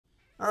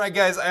All right,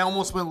 guys, I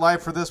almost went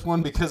live for this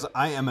one because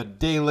I am a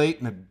day late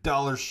and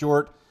 $1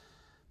 short.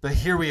 But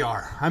here we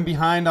are. I'm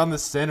behind on the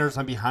centers.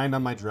 I'm behind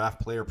on my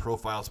draft player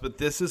profiles. But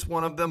this is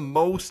one of the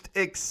most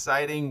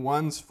exciting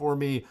ones for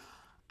me.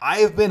 I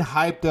have been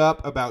hyped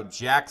up about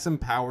Jackson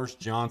Powers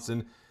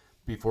Johnson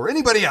before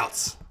anybody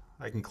else.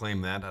 I can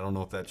claim that. I don't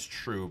know if that's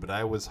true, but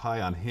I was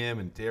high on him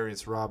and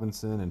Darius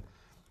Robinson and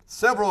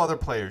several other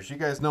players. You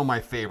guys know my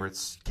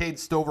favorites. Cade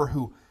Stover,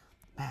 who,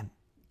 man,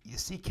 you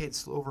see Cade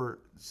Stover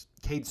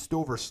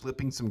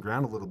slipping some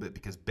ground a little bit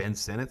because Ben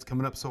Sennett's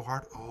coming up so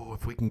hard. Oh,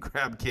 if we can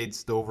grab Cade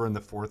Stover in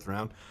the 4th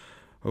round,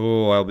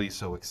 oh, I'll be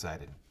so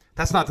excited.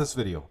 That's not this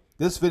video.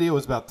 This video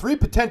is about 3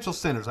 potential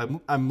centers.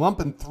 I'm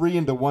lumping 3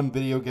 into one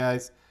video,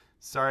 guys.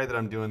 Sorry that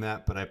I'm doing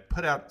that, but I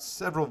put out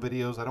several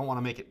videos. I don't want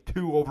to make it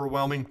too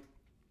overwhelming,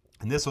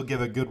 and this will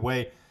give a good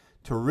way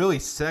to really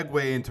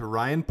segue into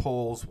Ryan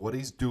Poles, what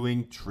he's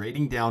doing,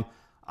 trading down.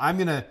 I'm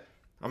gonna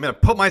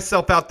put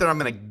myself out there. I'm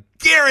gonna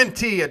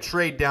guarantee a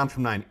trade down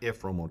from 9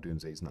 if Rome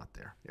Odunze's not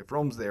there. If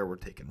Rome's there, we're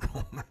taking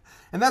Rome.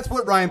 And that's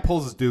what Ryan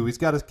Poles is doing. He's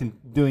got his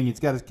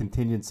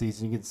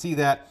contingencies, and you can see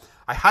that.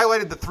 I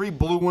highlighted the 3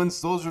 blue ones.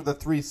 Those are the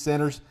 3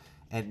 centers.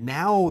 And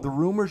now the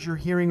rumors you're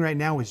hearing right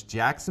now is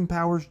Jackson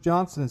Powers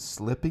Johnson is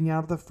slipping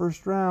out of the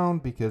 1st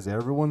round because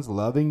everyone's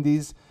loving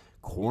these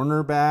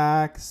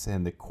cornerbacks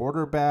and the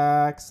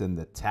quarterbacks and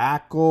the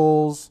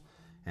tackles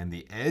and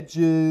the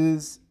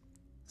edges.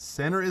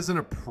 Center isn't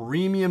a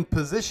premium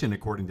position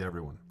according to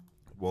everyone.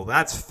 Well,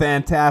 that's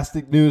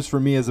fantastic news for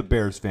me as a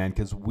Bears fan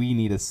because we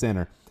need a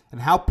center.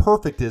 And how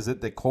perfect is it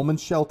that Coleman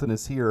Shelton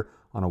is here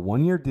on a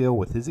 1-year deal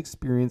with his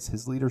experience,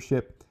 his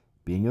leadership,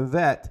 being a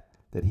vet,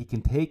 that he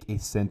can take a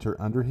center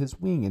under his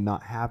wing and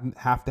not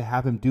have to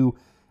have him do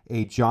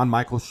a John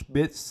Michael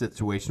Schmitz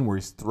situation where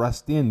he's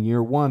thrust in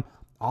year 1.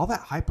 All that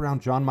hype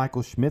around John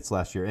Michael Schmitz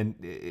last year, and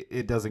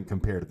it doesn't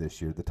compare to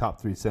this year. The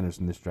top 3 centers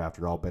in this draft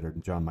are all better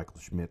than John Michael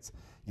Schmitz.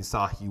 You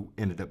saw he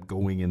ended up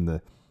going in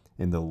the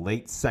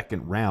late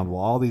 2nd round. Well,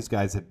 all these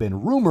guys have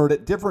been rumored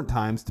at different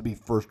times to be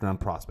 1st round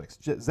prospects.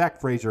 Zach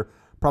Frazier,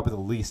 probably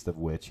the least of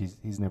which.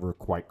 He's never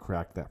quite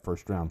cracked that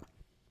 1st round.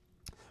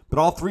 But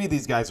all 3 of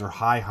these guys are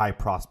high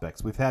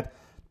prospects. We've had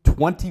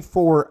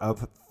 24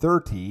 of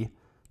 30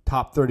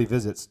 top 30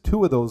 visits.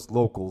 2 of those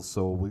locals,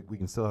 so we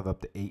can still have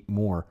up to 8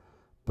 more.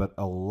 But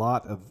a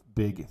lot of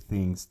big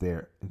things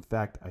there. In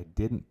fact, I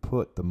didn't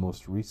put the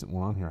most recent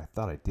one on here. I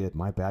thought I did.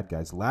 My bad,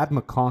 guys. Ladd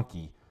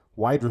McConkey,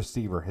 wide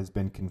receiver, has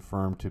been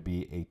confirmed to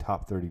be a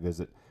top 30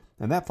 visit.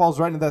 And that falls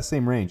right into that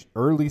same range,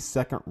 early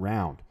 2nd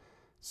round.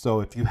 So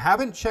if you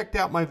haven't checked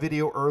out my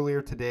video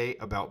earlier today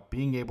about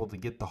being able to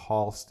get the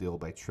Hall steal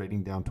by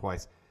trading down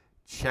twice,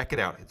 check it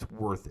out. It's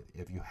worth it.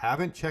 If you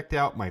haven't checked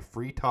out my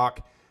Free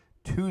Talk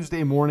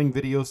Tuesday morning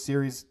video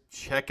series,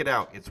 check it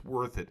out. It's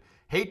worth it.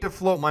 Hate to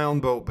float my own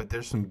boat, but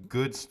there's some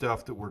good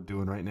stuff that we're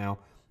doing right now.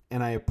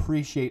 And I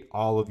appreciate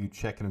all of you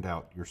checking it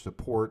out, your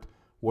support,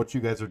 what you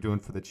guys are doing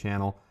for the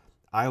channel.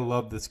 I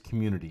love this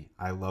community.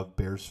 I love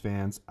Bears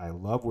fans. I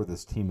love where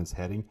this team is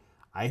heading.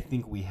 I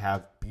think we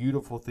have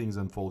beautiful things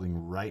unfolding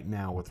right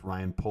now with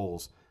Ryan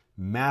Poles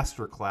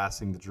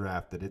masterclassing the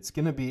draft that it's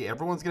going to be,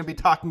 everyone's going to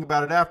be talking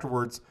about it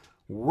afterwards.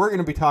 We're going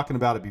to be talking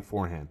about it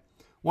beforehand.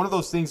 One of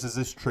those things is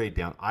this trade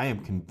down. I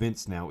am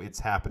convinced now it's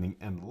happening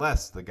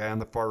unless the guy on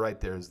the far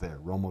right there is there,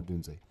 Rome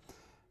Odunze.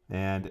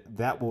 And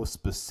that will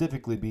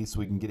specifically be so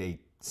we can get a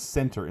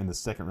center in the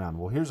 2nd round.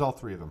 Well, here's all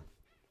 3 of them.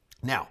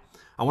 Now,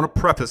 I want to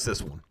preface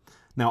this one.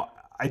 Now,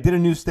 I did a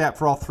new stat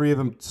for all 3 of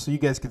them so you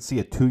guys could see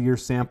a 2-year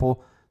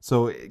sample.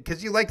 So,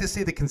 because you like to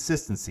see the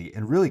consistency.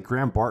 And really,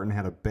 Graham Barton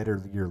had a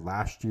better year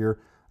last year.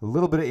 A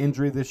little bit of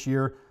injury this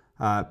year.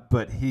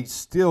 But he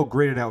still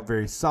graded out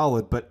very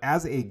solid. But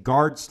as a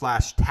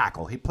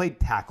guard/tackle, he played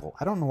tackle.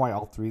 I don't know why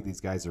all 3 of these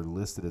guys are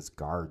listed as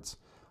guards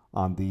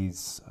on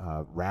these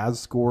RAS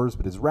scores.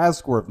 But his RAS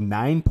score of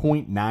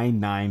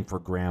 9.99 for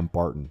Graham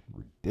Barton.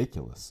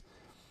 Ridiculous.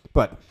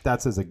 But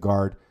that's as a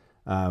guard.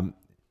 And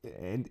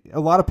a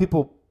lot of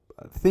people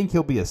think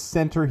he'll be a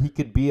center. He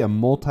could be a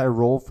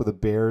multi-role for the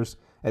Bears.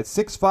 At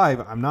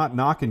 6'5", I'm not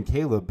knocking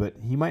Caleb, but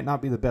he might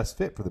not be the best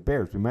fit for the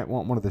Bears. We might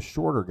want one of the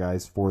shorter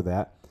guys for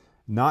that.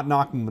 Not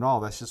knocking him at all.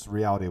 That's just the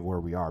reality of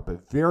where we are.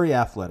 But very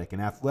athletic, an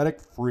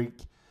athletic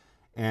freak,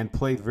 and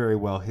played very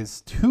well.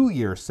 His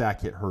 2-year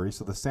sack hit hurry,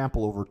 so the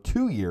sample over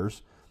 2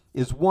 years,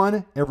 is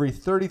 1 every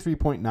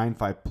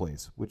 33.95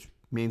 plays, which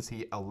means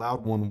he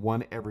allowed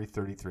one every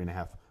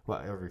 33.5,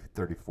 well, every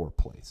 34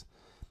 plays.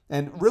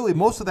 And really,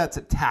 most of that's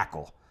at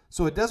tackle.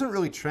 So it doesn't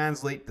really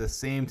translate the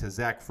same to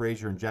Zach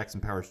Frazier and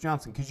Jackson Powers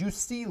Johnson because you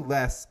see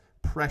less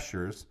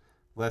pressures,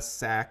 less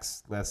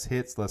sacks, less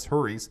hits, less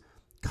hurries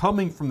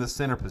coming from the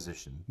center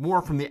position, more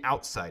from the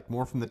outside,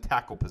 more from the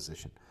tackle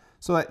position.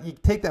 So you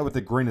take that with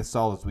a grain of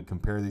salt as we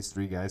compare these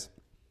 3 guys.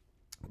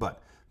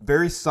 But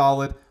very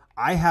solid.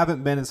 I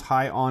haven't been as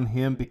high on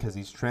him because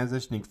he's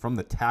transitioning from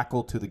the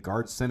tackle to the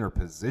guard center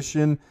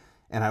position.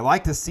 And I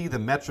like to see the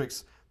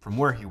metrics from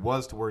where he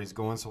was to where he's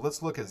going. So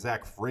let's look at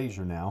Zach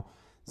Frazier now.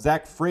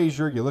 Zach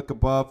Frazier, you look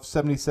above,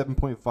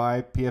 77.5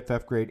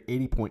 PFF grade,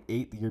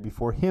 80.8 the year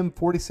before him,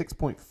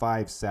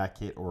 46.5 sack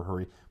hit or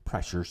hurry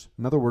pressures.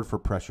 Another word for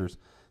pressures.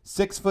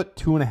 6 foot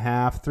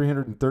 2.5,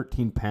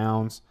 313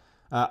 pounds.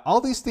 All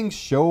these things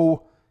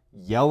show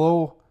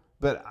yellow,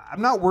 but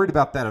I'm not worried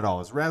about that at all.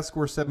 His RAS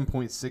score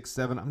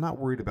 7.67. I'm not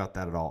worried about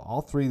that at all.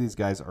 All three of these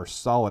guys are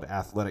solid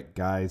athletic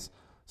guys,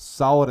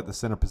 solid at the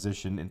center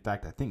position. In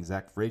fact, I think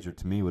Zach Frazier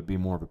to me would be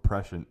more of a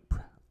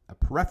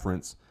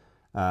preference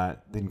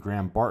than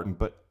Graham Barton.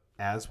 But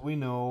as we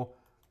know,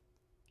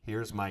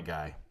 here's my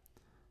guy.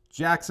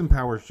 Jackson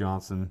Powers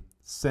Johnson,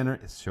 center.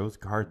 It shows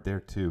guard there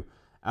too,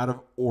 out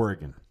of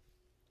Oregon.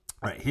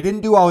 All right, he didn't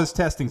do all his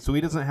testing, so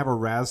he doesn't have a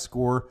RAS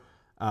score.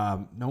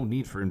 No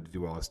need for him to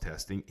do all his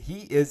testing.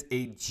 He is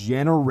a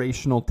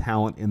generational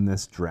talent in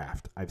this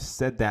draft. I've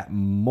said that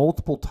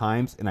multiple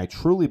times, and I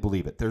truly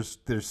believe it. There's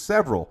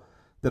several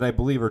that I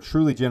believe are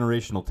truly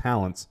generational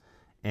talents,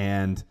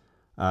 and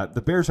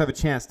the Bears have a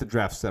chance to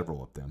draft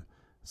several of them.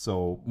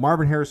 So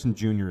Marvin Harrison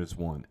Jr. is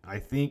one. I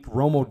think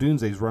Rome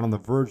Odunze is right on the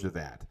verge of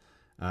that.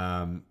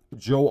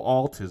 Joe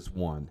Alt is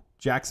one.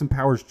 Jackson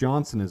Powers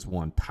Johnson is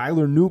one.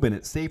 Tyler Nubin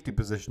at safety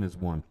position is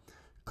one.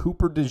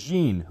 Cooper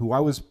DeJean, who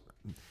I was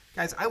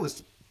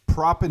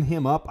propping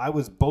him up. I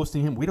was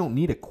boasting him. We don't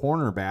need a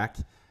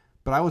cornerback,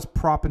 but I was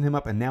propping him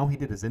up, and now he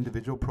did his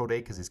individual pro day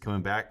because he's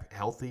coming back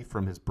healthy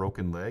from his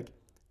broken leg.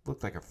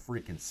 Looked like a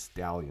freaking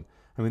stallion.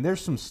 I mean, there's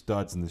some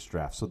studs in this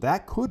draft, so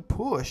that could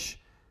push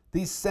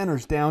these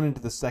centers down into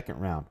the second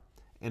round.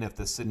 And if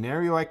the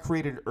scenario I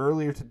created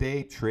earlier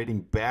today,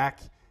 trading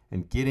back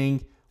and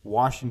getting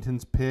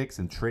Washington's picks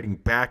and trading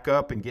back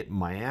up and getting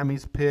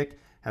Miami's pick,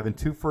 having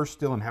 2 firsts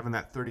still and having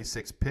that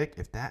 36 pick,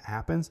 if that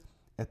happens,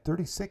 at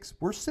 36,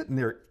 we're sitting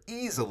there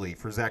easily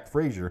for Zach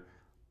Frazier,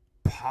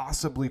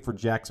 possibly for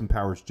Jackson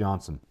Powers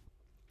Johnson.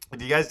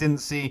 If you guys didn't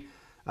see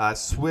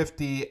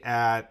Swifty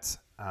at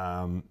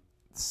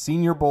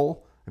Senior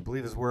Bowl, I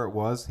believe is where it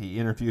was, he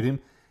interviewed him.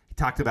 He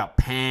talked about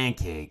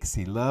pancakes.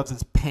 He loves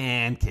his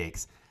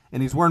pancakes.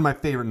 And he's wearing my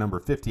favorite number,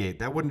 58.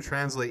 That wouldn't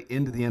translate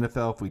into the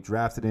NFL if we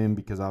drafted him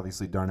because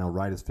obviously Darnell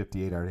Wright is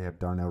 58. I already have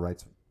Darnell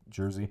Wright's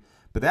jersey.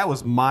 But that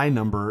was my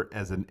number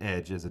as an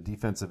edge, as a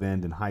defensive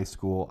end in high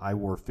school. I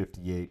wore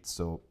 58,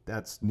 so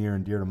that's near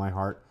and dear to my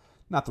heart.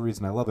 Not the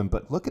reason I love him,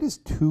 but look at his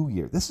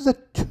 2-year. This is a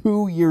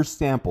 2-year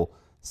sample.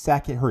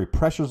 Sack it, hurry.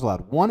 Pressures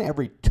allowed. 1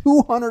 every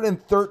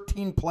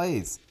 213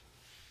 plays.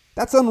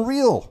 That's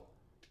unreal.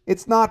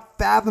 It's not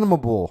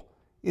fathomable.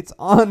 It's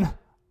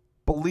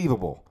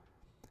unbelievable.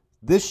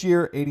 This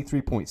year,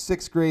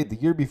 83.6 grade. The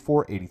year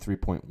before,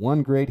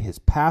 83.1 grade. His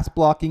pass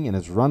blocking and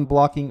his run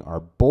blocking are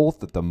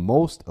both at the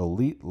most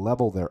elite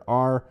level there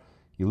are.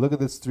 You look at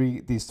these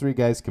three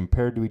guys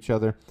compared to each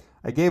other.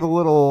 I gave a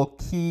little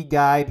key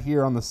guide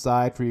here on the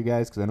side for you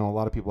guys because I know a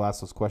lot of people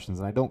ask those questions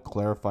and I don't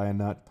clarify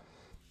enough.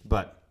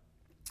 But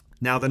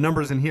now the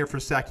numbers in here for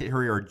sack hit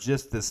hurry are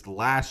just this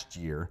last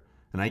year.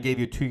 And I gave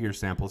you a 2-year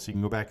sample, so you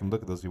can go back and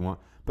look at those if you want.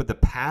 But the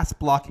pass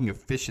blocking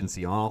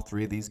efficiency on all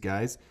three of these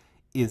guys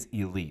is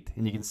elite.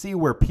 And you can see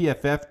where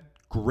PFF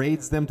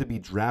grades them to be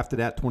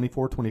drafted at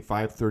 24,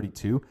 25,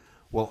 32.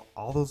 Well,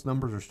 all those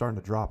numbers are starting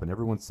to drop, and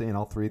everyone's saying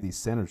all three of these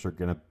centers are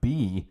going to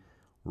be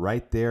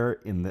right there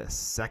in the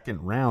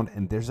second round,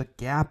 and there's a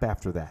gap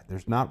after that.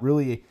 There's not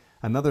really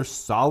another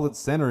solid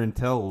center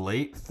until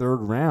late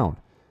third round.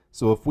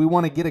 So if we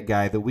want to get a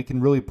guy that we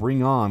can really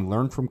bring on,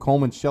 learn from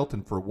Coleman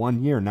Shelton for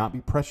 1 year, not be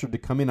pressured to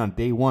come in on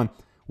day one,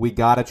 we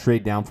got to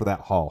trade down for that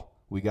haul.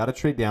 We got to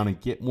trade down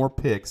and get more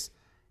picks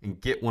and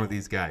get one of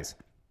these guys.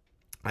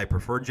 I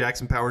prefer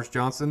Jackson Powers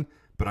Johnson,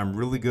 but I'm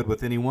really good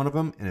with any one of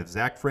them. And if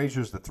Zach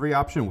Frazier is the 3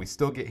 option, we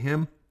still get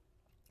him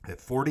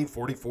at 40,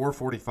 44,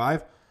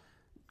 45.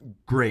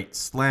 Great.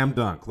 Slam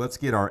dunk. Let's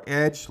get our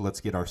edge. Let's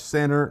get our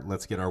center.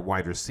 Let's get our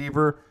wide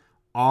receiver.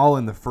 All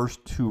in the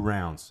first 2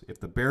 rounds.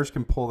 If the Bears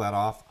can pull that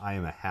off, I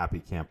am a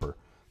happy camper.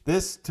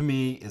 This, to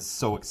me, is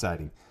so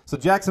exciting. So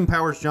Jackson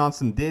Powers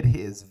Johnson did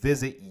his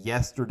visit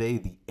yesterday,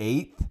 the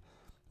 8th,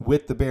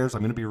 with the Bears.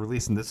 I'm going to be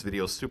releasing this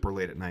video super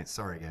late at night.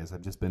 Sorry, guys.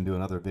 I've just been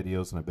doing other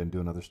videos, and I've been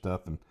doing other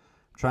stuff, and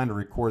I'm trying to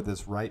record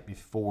this right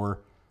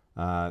before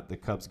the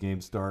Cubs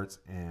game starts,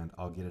 and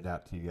I'll get it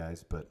out to you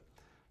guys. But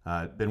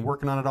been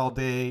working on it all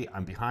day.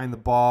 I'm behind the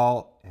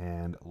ball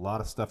and a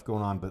lot of stuff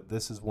going on, but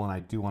this is one I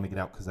do want to get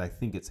out because I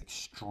think it's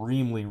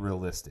extremely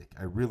realistic.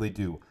 I really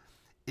do.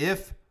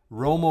 If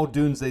Rome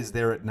Odunze's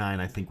there at 9,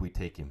 I think we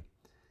take him.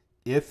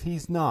 If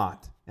he's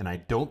not, and I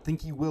don't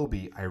think he will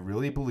be, I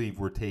really believe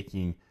we're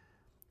taking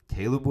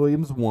Caleb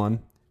Williams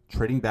 1,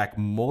 trading back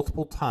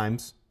multiple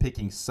times,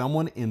 picking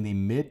someone in the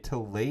mid to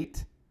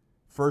late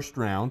first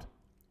round,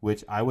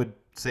 which I would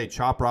say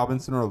Chop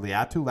Robinson or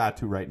Liatu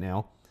Latu right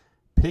now,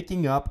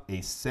 picking up a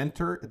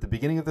center at the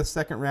beginning of the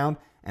second round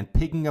and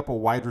picking up a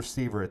wide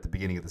receiver at the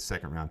beginning of the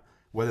second round.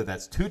 Whether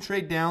that's 2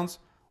 trade downs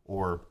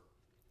or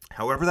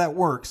however that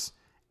works,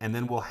 and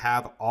then we'll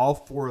have all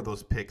 4 of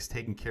those picks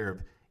taken care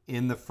of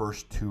in the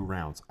first 2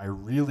 rounds. I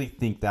really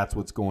think that's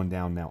what's going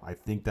down now. I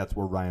think that's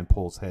where Ryan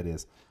Pohl's head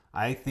is.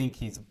 I think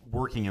he's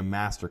working a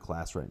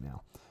masterclass right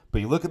now.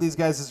 But you look at these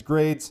guys'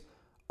 grades,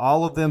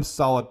 All of them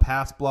solid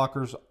pass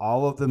blockers.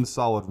 All of them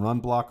solid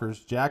run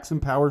blockers. Jackson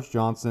Powers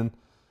Johnson,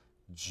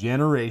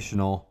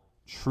 generational.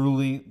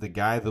 Truly the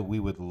guy that we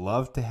would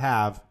love to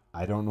have.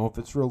 I don't know if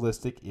it's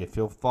realistic, if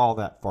he'll fall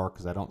that far,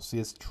 because I don't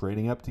see us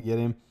trading up to get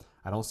him.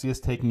 I don't see us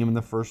taking him in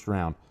the first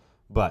round.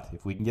 But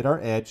if we can get our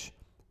edge,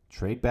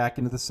 trade back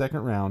into the second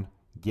round,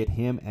 get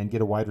him and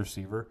get a wide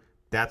receiver,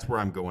 that's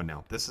where I'm going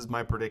now. This is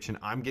my prediction.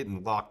 I'm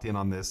getting locked in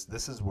on this.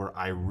 This is where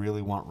I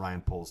really want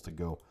Ryan Poles to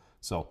go.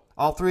 So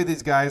all three of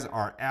these guys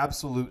are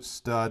absolute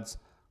studs.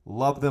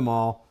 Love them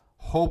all.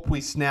 Hope we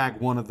snag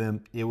one of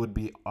them. It would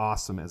be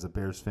awesome as a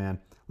Bears fan.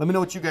 Let me know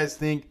what you guys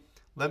think.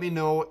 Let me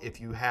know if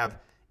you have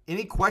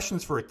any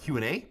questions for a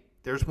Q&A.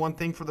 There's one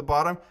thing for the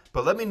bottom.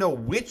 But let me know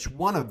which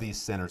one of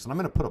these centers, and I'm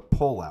going to put a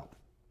poll out,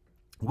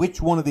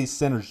 which one of these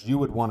centers you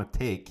would want to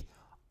take.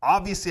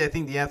 Obviously, I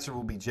think the answer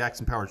will be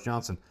Jackson Powers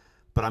Johnson.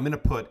 But I'm going to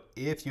put,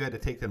 if you had to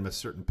take them in a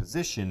certain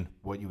position,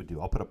 what you would do.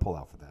 I'll put a poll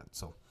out for that.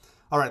 So,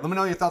 all right, let me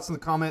know your thoughts in the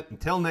comment.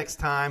 Until next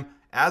time,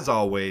 as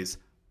always,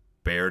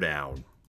 bear down.